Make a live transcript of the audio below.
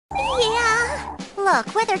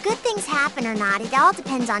Look, whether good things happen or not, it all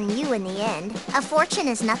depends on you in the end. A fortune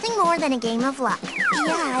is nothing more than a game of luck.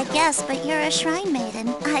 Yeah, I guess, but you're a shrine maiden.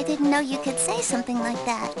 I didn't know you could say something like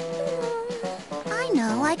that. I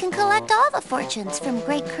know, I can collect all the fortunes, from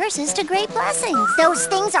great curses to great blessings. Those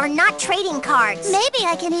things are not trading cards. Maybe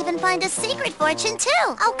I can even find a secret fortune, too.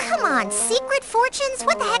 Oh, come on. Secret fortunes?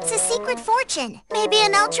 What the heck's a secret fortune? Maybe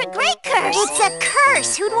an ultra-great curse. It's a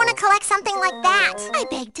curse. Who'd want to collect something like that? I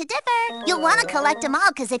beg to differ. You'll want to collect them all,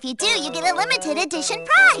 because if you do, you get a limited edition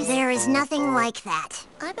prize. There is nothing like that.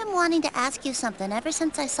 I've been wanting to ask you something ever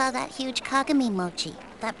since I saw that huge Kagami mochi.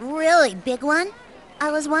 That really big one. I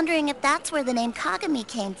was wondering if that's where the name Kagami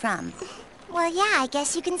came from. Well, yeah, I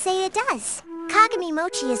guess you can say it does. Kagami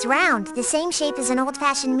mochi is round, the same shape as an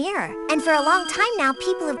old-fashioned mirror. And for a long time now,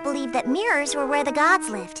 people have believed that mirrors were where the gods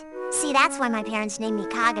lived. See, that's why my parents named me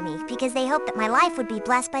Kagami, because they hoped that my life would be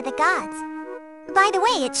blessed by the gods. By the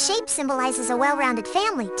way, its shape symbolizes a well-rounded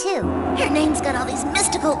family, too. Her name's got all these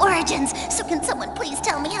mystical origins, so can someone please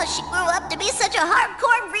tell me how she grew up to be such a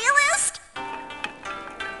hardcore realist?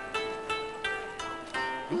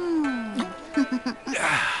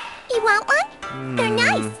 You want one? They're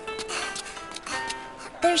nice.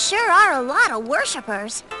 There sure are a lot of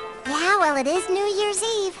worshippers. Yeah, well, it is New Year's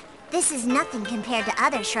Eve. This is nothing compared to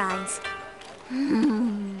other shrines.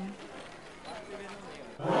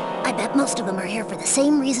 I bet most of them are here for the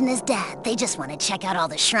same reason as Dad. They just want to check out all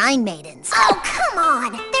the shrine maidens. Oh, come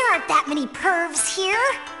on! There aren't that many pervs here.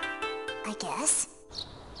 I guess.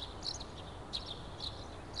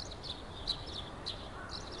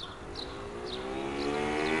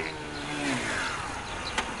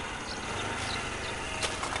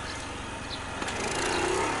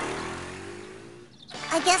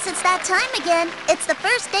 I guess it's that time again. It's the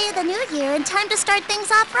first day of the new year and time to start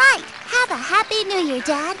things off right. Have a happy new year,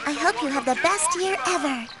 Dad. I hope you have the best year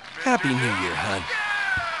ever. Happy New Year, hon.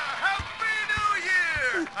 Happy New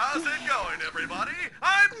Year! How's it going, everybody?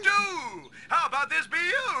 I'm Dew! How about this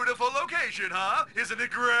beautiful location, huh? Isn't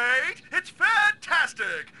it great? It's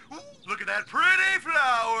fantastic! Ooh, look at that pretty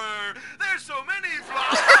flower! There's so many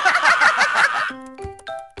flowers!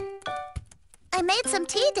 I made some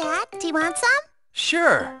tea, Dad. Do you want some?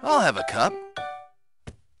 Sure, I'll have a cup.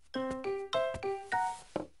 Here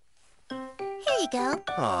you go.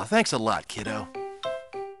 Aw, thanks a lot, kiddo.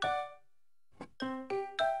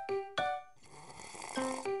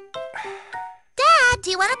 Dad,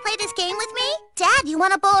 do you want to play this game with me? Dad, you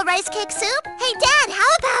want a bowl of rice cake soup? Hey, Dad,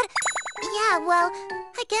 how about... Yeah, well,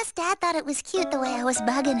 I guess Dad thought it was cute the way I was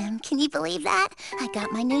bugging him. Can you believe that? I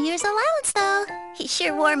got my New Year's allowance, though. He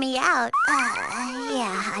sure wore me out.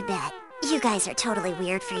 Yeah, I bet. You guys are totally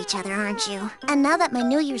weird for each other, aren't you? And now that my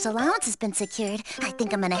New Year's allowance has been secured, I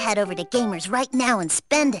think I'm gonna head over to Gamers right now and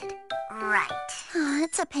spend it. Right.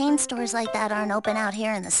 It's a pain stores like that aren't open out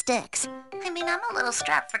here in the sticks. I mean, I'm a little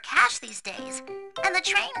strapped for cash these days. And the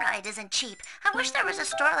train ride isn't cheap. I wish there was a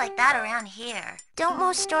store like that around here. Don't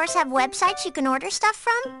most stores have websites you can order stuff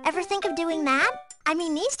from? Ever think of doing that? I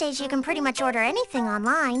mean, these days you can pretty much order anything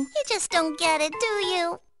online. You just don't get it, do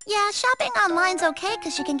you? Yeah, shopping online's okay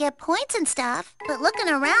because you can get points and stuff. But looking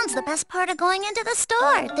around's the best part of going into the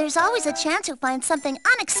store. There's always a chance you'll find something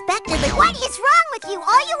unexpectedly... What is wrong with you?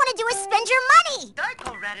 All you want to do is spend your money!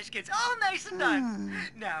 Daiko radish gets all nice and done.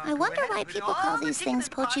 Now, I wonder why people call these things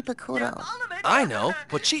pochipakuro. I know.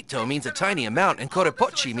 Pochito means a tiny amount, and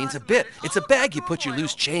korepochi means a bit. It's a bag you put your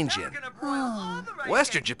loose change in.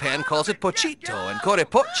 Western Japan calls it pochito, and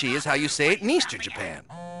korepochi is how you say it in Eastern Japan.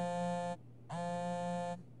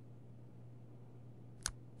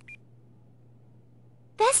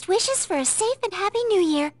 Best wishes for a safe and happy new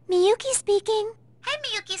year. Miyuki speaking. Hey,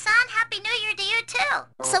 Miyuki-san, Happy New Year to you,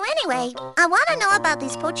 too. So anyway, I want to know about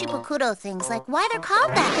these pochipakuro things, like why they're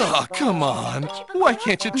called that. Oh, come on. Why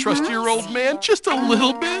can't you trust your old man just a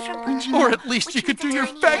little bit? Or at least you could do your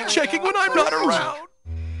fact-checking when I'm not around.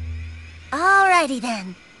 Alrighty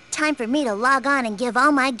then. Time for me to log on and give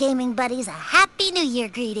all my gaming buddies a Happy New Year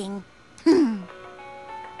greeting.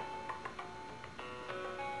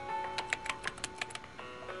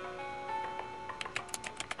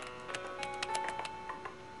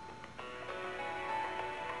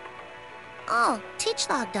 Oh, Teach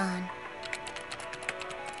logged on.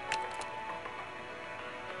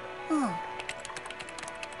 Oh.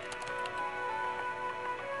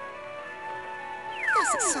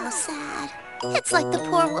 This is so sad. It's like the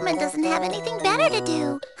poor woman doesn't have anything better to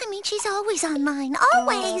do. I mean, she's always online,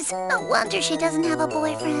 always. No wonder she doesn't have a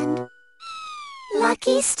boyfriend.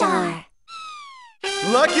 Lucky Star.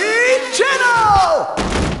 Lucky Channel!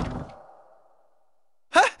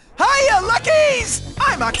 Hiya, Luckies!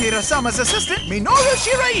 I'm Akira-sama's assistant, Minoru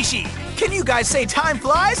Shiraishi. Can you guys say time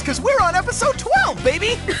flies? Because we're on episode 12,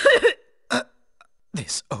 baby.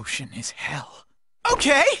 This ocean is hell.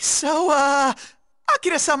 Okay, so,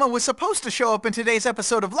 Akira-sama was supposed to show up in today's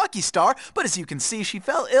episode of Lucky Star, but as you can see, she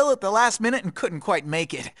fell ill at the last minute and couldn't quite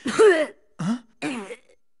make it. Huh?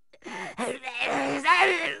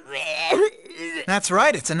 That's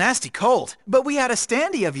right, it's a nasty cold. But we had a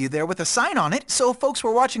standee of you there with a sign on it, so if folks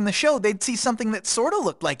were watching the show, they'd see something that sort of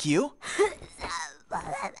looked like you.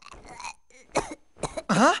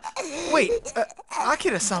 Huh? Wait,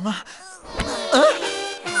 Akira-sama?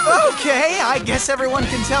 Okay, I guess everyone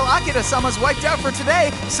can tell Akira-sama's wiped out for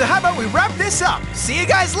today, so how about we wrap this up? See you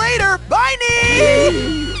guys later! Bye,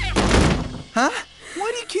 Nee! Huh?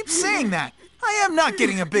 Why do you keep saying that? I am not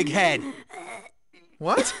getting a big head.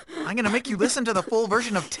 What? I'm gonna make you listen to the full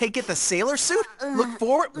version of Take It the Sailor Suit? Look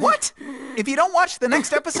forward— What? If you don't watch the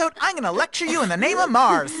next episode, I'm gonna lecture you in the name of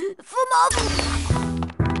Mars.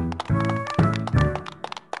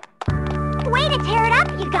 Way to tear it up,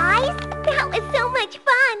 you guys! That was so much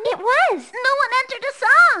fun! It was! No one entered a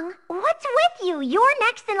song. What's with you? You're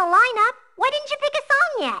next in the lineup. Why didn't you pick a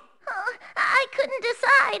song yet? I couldn't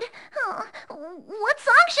decide. What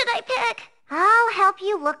song should I pick? I'll help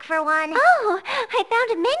you look for one. Oh, I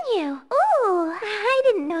found a menu. Ooh. I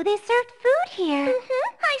didn't know they served food here.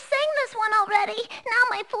 I sang this one already. Now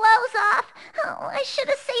my flow's off. Oh, I should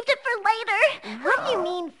have saved it for later. What do you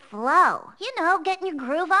mean, flow? You know, getting your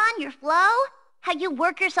groove on, your flow. How you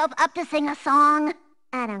work yourself up to sing a song.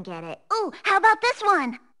 I don't get it. Ooh, how about this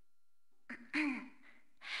one?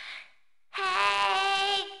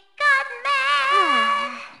 Hey,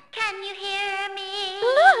 Godman, can you hear me?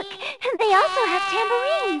 Look, they also have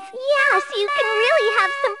tambourines. Yeah, so you can really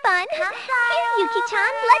have some fun. Here,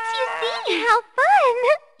 Yuki-chan, let's you sing. How fun.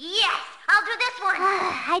 Yes, I'll do this one.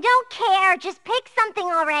 I don't care. Just pick something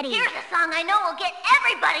already. Here's a song I know will get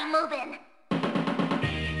everybody moving.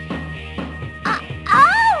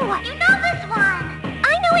 Oh, you know this one.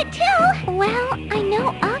 I know it too. Well, I know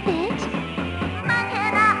of it.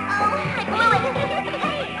 I blew it.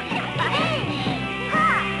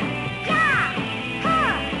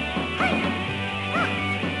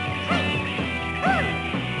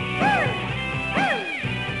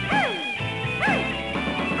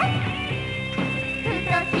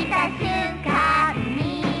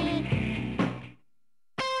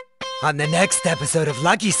 On the next episode of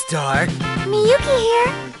Lucky Star... Miyuki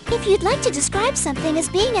here. If you'd like to describe something as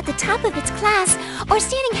being at the top of its class or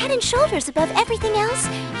standing head and shoulders above everything else,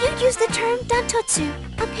 you'd use the term Dantotsu.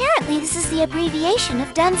 Apparently, this is the abbreviation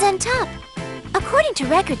of Danzen Top. According to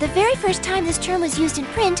record, the very first time this term was used in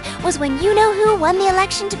print was when you-know-who won the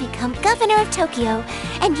election to become governor of Tokyo.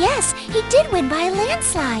 And yes, he did win by a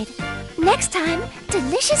landslide. Next time,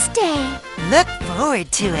 delicious day. Look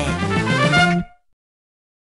forward to it.